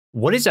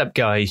What is up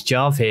guys,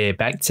 Jarv here,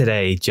 back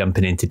today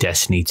jumping into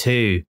Destiny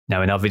 2.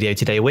 Now in our video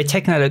today we're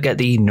taking a look at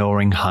the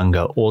Gnawing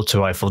Hunger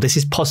auto rifle. This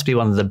is possibly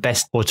one of the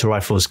best auto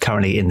rifles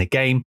currently in the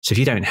game, so if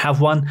you don't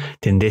have one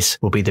then this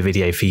will be the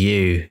video for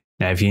you.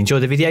 Now if you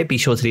enjoyed the video be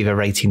sure to leave a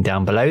rating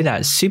down below,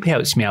 that super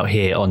helps me out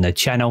here on the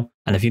channel.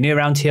 And if you're new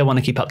around here, want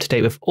to keep up to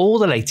date with all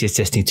the latest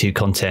Destiny 2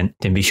 content,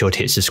 then be sure to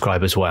hit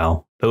subscribe as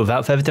well. But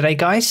without further delay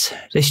guys,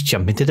 let's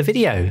jump into the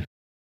video.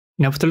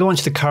 Now, with the launch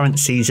of the current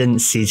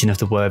season of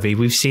the Worthy,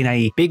 we've seen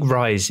a big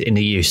rise in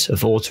the use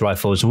of auto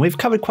rifles, and we've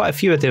covered quite a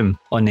few of them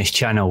on this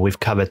channel. We've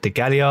covered the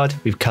Galliard,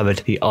 we've covered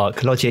the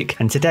Arc Logic,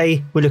 and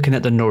today we're looking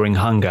at the Gnawing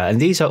Hunger,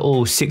 and these are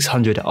all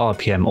 600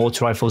 RPM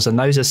auto rifles, and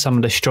those are some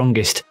of the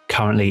strongest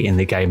currently in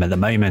the game at the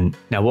moment.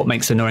 Now, what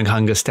makes the Gnawing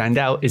Hunger stand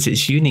out is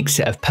its unique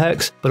set of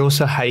perks, but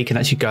also how you can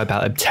actually go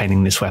about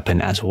obtaining this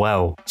weapon as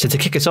well. So to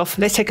kick us off,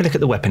 let's take a look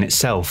at the weapon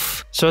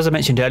itself. So as I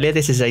mentioned earlier,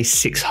 this is a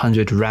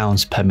 600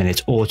 rounds per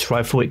minute auto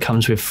rifle. It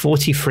comes with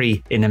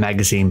 43 in the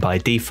magazine by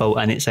default,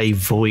 and it's a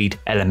void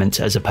element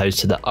as opposed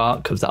to the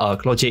arc of the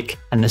Arc Logic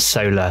and the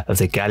solar of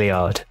the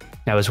Galliard.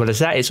 Now, as well as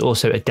that, it's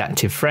also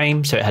adaptive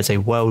frame, so it has a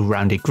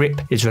well-rounded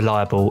grip, is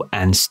reliable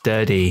and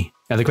sturdy.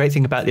 Now, the great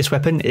thing about this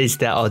weapon is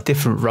there are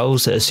different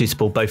roles that are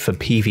suitable both for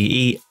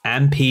PvE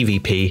and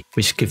PvP,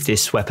 which give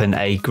this weapon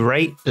a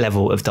great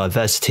level of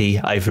diversity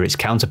over its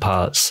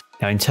counterparts.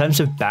 Now, in terms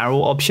of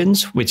barrel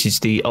options, which is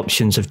the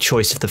options of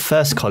choice of the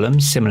first column,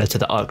 similar to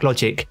the Arc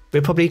Logic,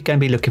 we're probably going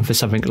to be looking for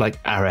something like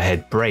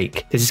Arrowhead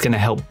Break. This is going to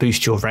help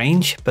boost your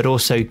range, but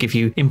also give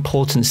you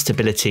important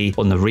stability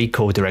on the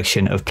recoil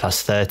direction of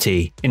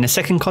 +30. In the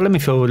second column,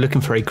 if you're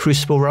looking for a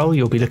Crucible role,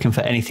 you'll be looking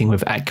for anything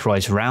with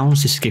accurized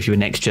rounds. This will give you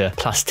an extra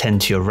 +10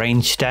 to your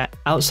range stat.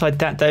 Outside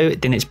that though,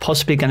 then it's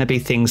possibly going to be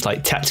things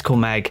like Tactical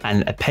Mag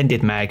and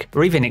Appended Mag,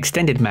 or even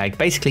Extended Mag,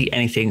 basically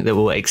anything that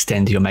will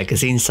extend your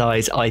magazine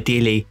size,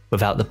 ideally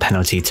without the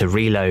penalty to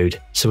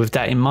reload. So with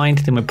that in mind,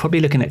 then we're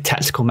probably looking at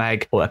Tactical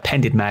Mag or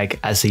Appended Mag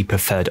as the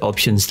preferred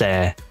options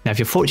there. Now, if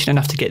you're fortunate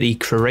enough to get the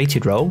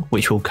curated role,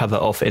 which we'll cover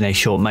off in a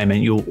short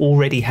moment, you'll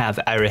already have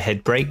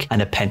Arrowhead Break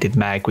and Appended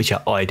Mag, which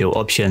are ideal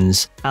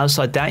options.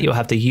 Outside that, you'll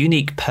have the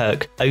unique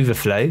perk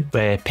Overflow,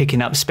 where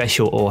picking up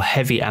special or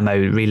heavy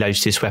ammo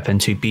reloads this weapon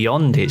to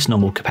beyond its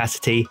normal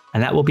capacity,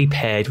 and that will be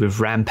paired with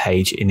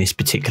Rampage in this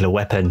particular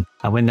weapon.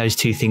 And when those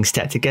two things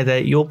stack together,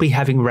 you'll be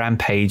having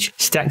Rampage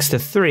stacks to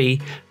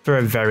 3 for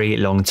a very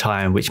long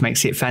time, which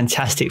makes it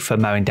fantastic for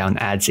mowing down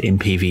ads in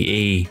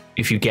PvE.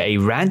 If you get a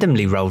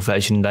randomly rolled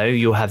version though,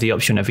 you'll have the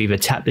option of either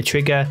Tap the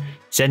Trigger,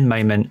 Zen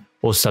Moment,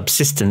 or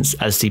Subsistence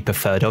as the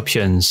preferred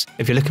options.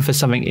 If you're looking for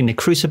something in the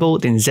Crucible,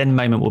 then Zen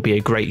Moment will be a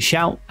great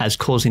shout, as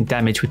causing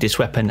damage with this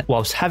weapon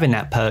whilst having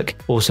that perk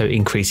also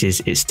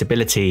increases its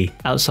stability.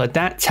 Outside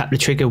that, Tap the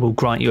Trigger will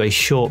grant you a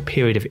short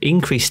period of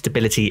increased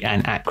stability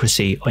and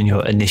accuracy on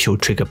your initial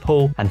trigger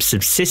pull, and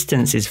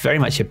Subsistence is very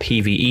much a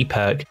PvE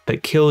perk,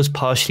 but kills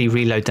partially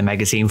reload the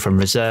magazine from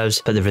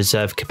reserves, but the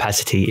reserve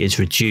capacity is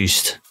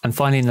reduced. And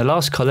finally, in the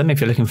last column,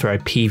 if you're looking for a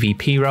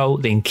PvP role,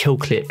 then Kill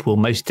Clip will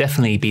most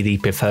definitely be the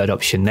preferred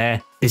option there.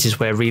 This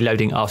is where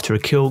reloading after a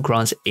kill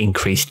grants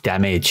increased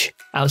damage.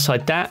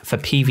 Outside that, for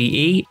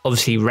PvE,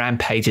 obviously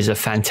Rampage is a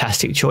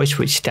fantastic choice,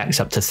 which stacks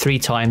up to 3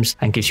 times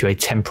and gives you a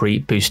temporary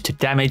boost to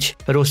damage,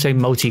 but also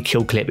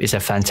multi-kill clip is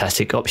a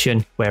fantastic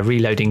option, where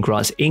reloading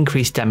grants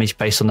increased damage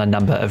based on the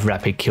number of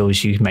rapid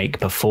kills you make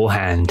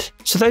beforehand.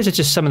 So those are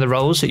just some of the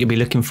roles that you'll be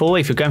looking for.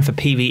 If you're going for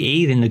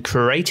PvE, then the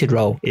curated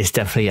role is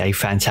definitely a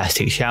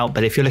fantastic shout,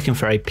 but if you're looking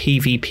for a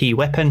PvP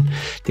weapon,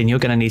 then you're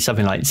going to need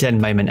something like Zen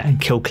Moment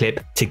and Kill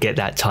Clip to get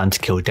that time to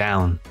kill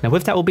down. Now,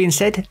 with that all being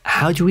said,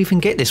 how do you even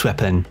get this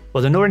weapon?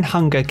 Well, the Gnawing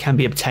Hunger can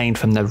be obtained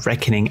from the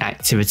Reckoning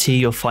activity.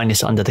 You'll find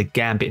this under the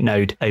Gambit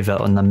node over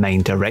on the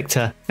main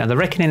director. Now, the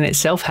Reckoning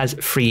itself has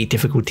 3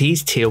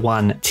 difficulties: Tier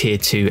 1, Tier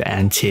 2,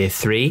 and Tier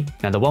 3.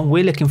 Now, the one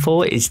we're looking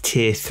for is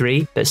Tier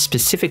 3, but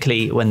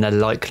specifically when the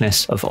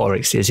likeness of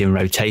Oryx is in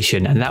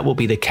rotation, and that will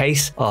be the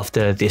case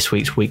after this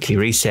week's weekly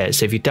reset.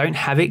 So if you don't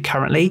have it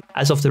currently,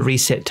 as of the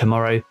reset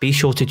tomorrow, be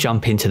sure to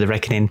jump into the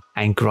Reckoning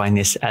and grind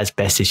this as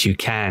best as you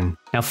can.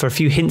 Now, for a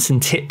few hints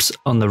and tips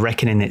on the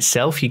Reckoning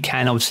itself, you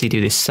can obviously do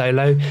this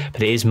solo,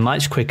 but it is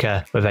much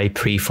quicker with a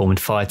pre-formed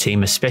fire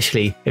team,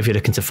 especially if you're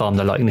looking to farm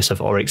the likeness of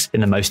Oryx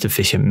in the most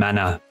efficient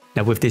manner.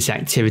 Now, with this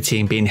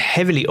activity and being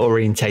heavily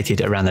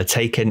orientated around the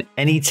Taken,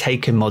 any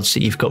Taken mods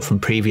that you've got from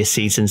previous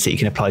seasons that you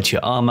can apply to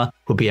your armor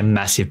will be a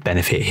massive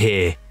benefit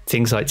here.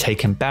 Things like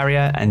Taken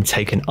Barrier and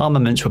Taken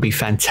Armaments will be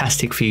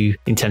fantastic for you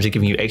in terms of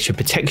giving you extra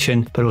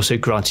protection, but also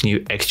granting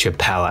you extra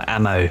power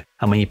ammo.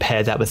 And when you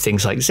pair that with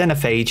things like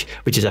Xenophage,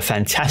 which is a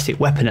fantastic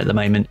weapon at the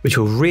moment, which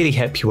will really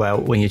help you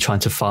out when you're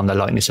trying to farm the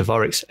likeness of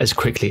Oryx as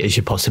quickly as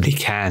you possibly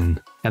can.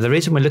 Now, the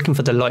reason we're looking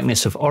for the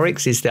likeness of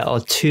Oryx is there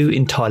are 2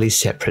 entirely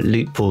separate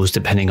loot pools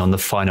depending on the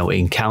final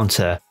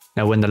encounter.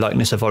 Now, when the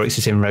likeness of Oryx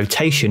is in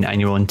rotation and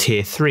you're on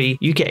Tier 3,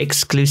 you get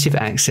exclusive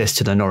access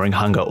to the Gnawing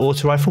Hunger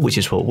auto rifle, which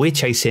is what we're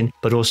chasing,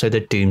 but also the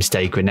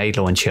Doomsday grenade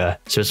launcher.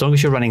 So as long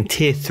as you're running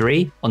Tier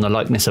 3 on the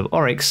likeness of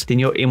Oryx, then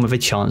you're in with a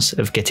chance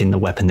of getting the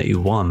weapon that you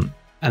want.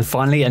 And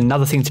finally,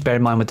 another thing to bear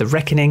in mind with the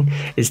Reckoning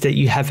is that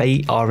you have a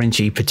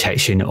RNG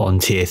protection on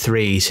tier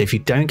 3. So if you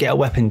don't get a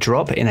weapon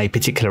drop in a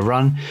particular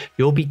run,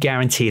 you'll be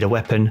guaranteed a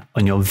weapon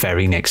on your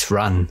very next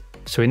run.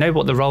 So we know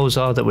what the roles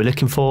are that we're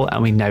looking for,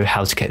 and we know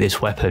how to get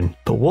this weapon.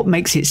 But what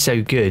makes it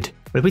so good?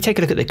 Well, if we take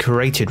a look at the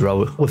created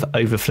role with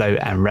Overflow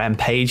and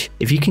Rampage,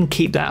 if you can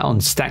keep that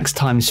on stacks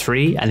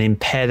 ×3 and then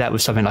pair that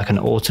with something like an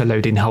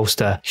auto-loading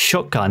holster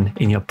shotgun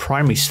in your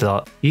primary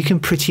slot, you can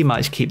pretty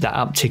much keep that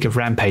uptick of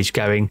Rampage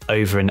going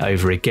over and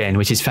over again,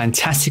 which is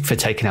fantastic for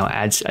taking out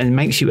ads and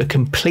makes you a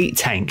complete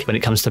tank when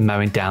it comes to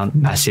mowing down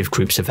massive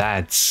groups of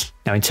ads.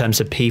 Now, in terms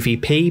of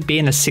PvP,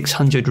 being a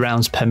 600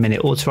 rounds per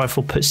minute auto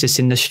rifle puts this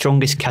in the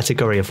strongest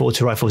category of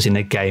auto rifles in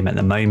the game at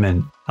the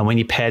moment. And when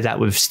you pair that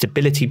with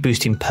stability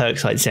boosting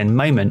perks like Zen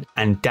Moment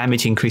and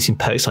damage increasing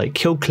perks like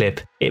Kill Clip,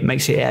 it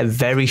makes it a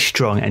very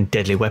strong and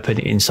deadly weapon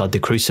inside the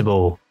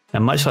Crucible. Now,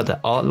 much like the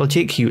art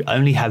logic, you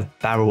only have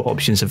barrel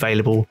options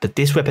available, but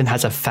this weapon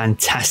has a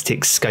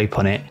fantastic scope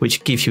on it,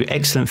 which gives you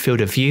excellent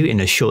field of view in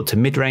the short to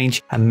mid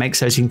range and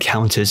makes those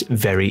encounters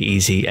very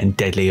easy and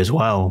deadly as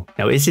well.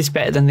 Now, is this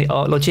better than the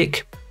art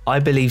logic? I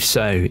believe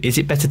so. Is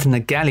it better than the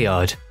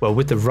Galliard? Well,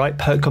 with the right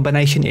perk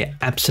combination, it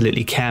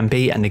absolutely can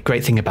be, and the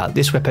great thing about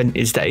this weapon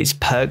is that its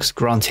perks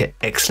grant it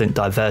excellent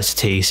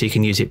diversity, so you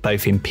can use it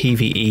both in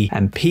PvE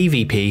and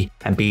PvP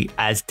and be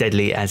as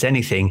deadly as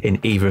anything in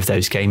either of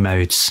those game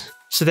modes.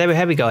 So there we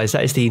have it, guys.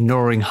 That is the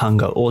Gnawing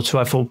Hunger auto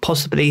rifle,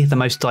 possibly the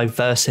most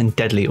diverse and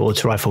deadly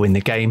auto rifle in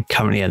the game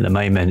currently at the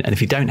moment. And if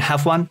you don't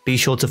have one, be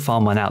sure to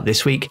farm one out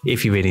this week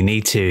if you really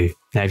need to.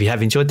 Now, if you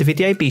have enjoyed the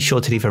video, be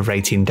sure to leave a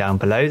rating down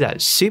below.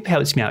 That super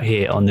helps me out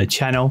here on the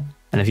channel.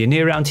 And if you're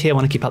new around here,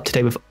 want to keep up to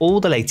date with all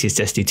the latest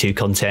Destiny 2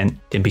 content,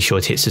 then be sure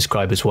to hit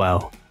subscribe as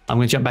well. I'm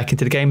going to jump back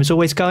into the game as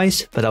always,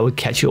 guys, but I will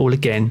catch you all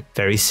again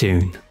very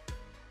soon.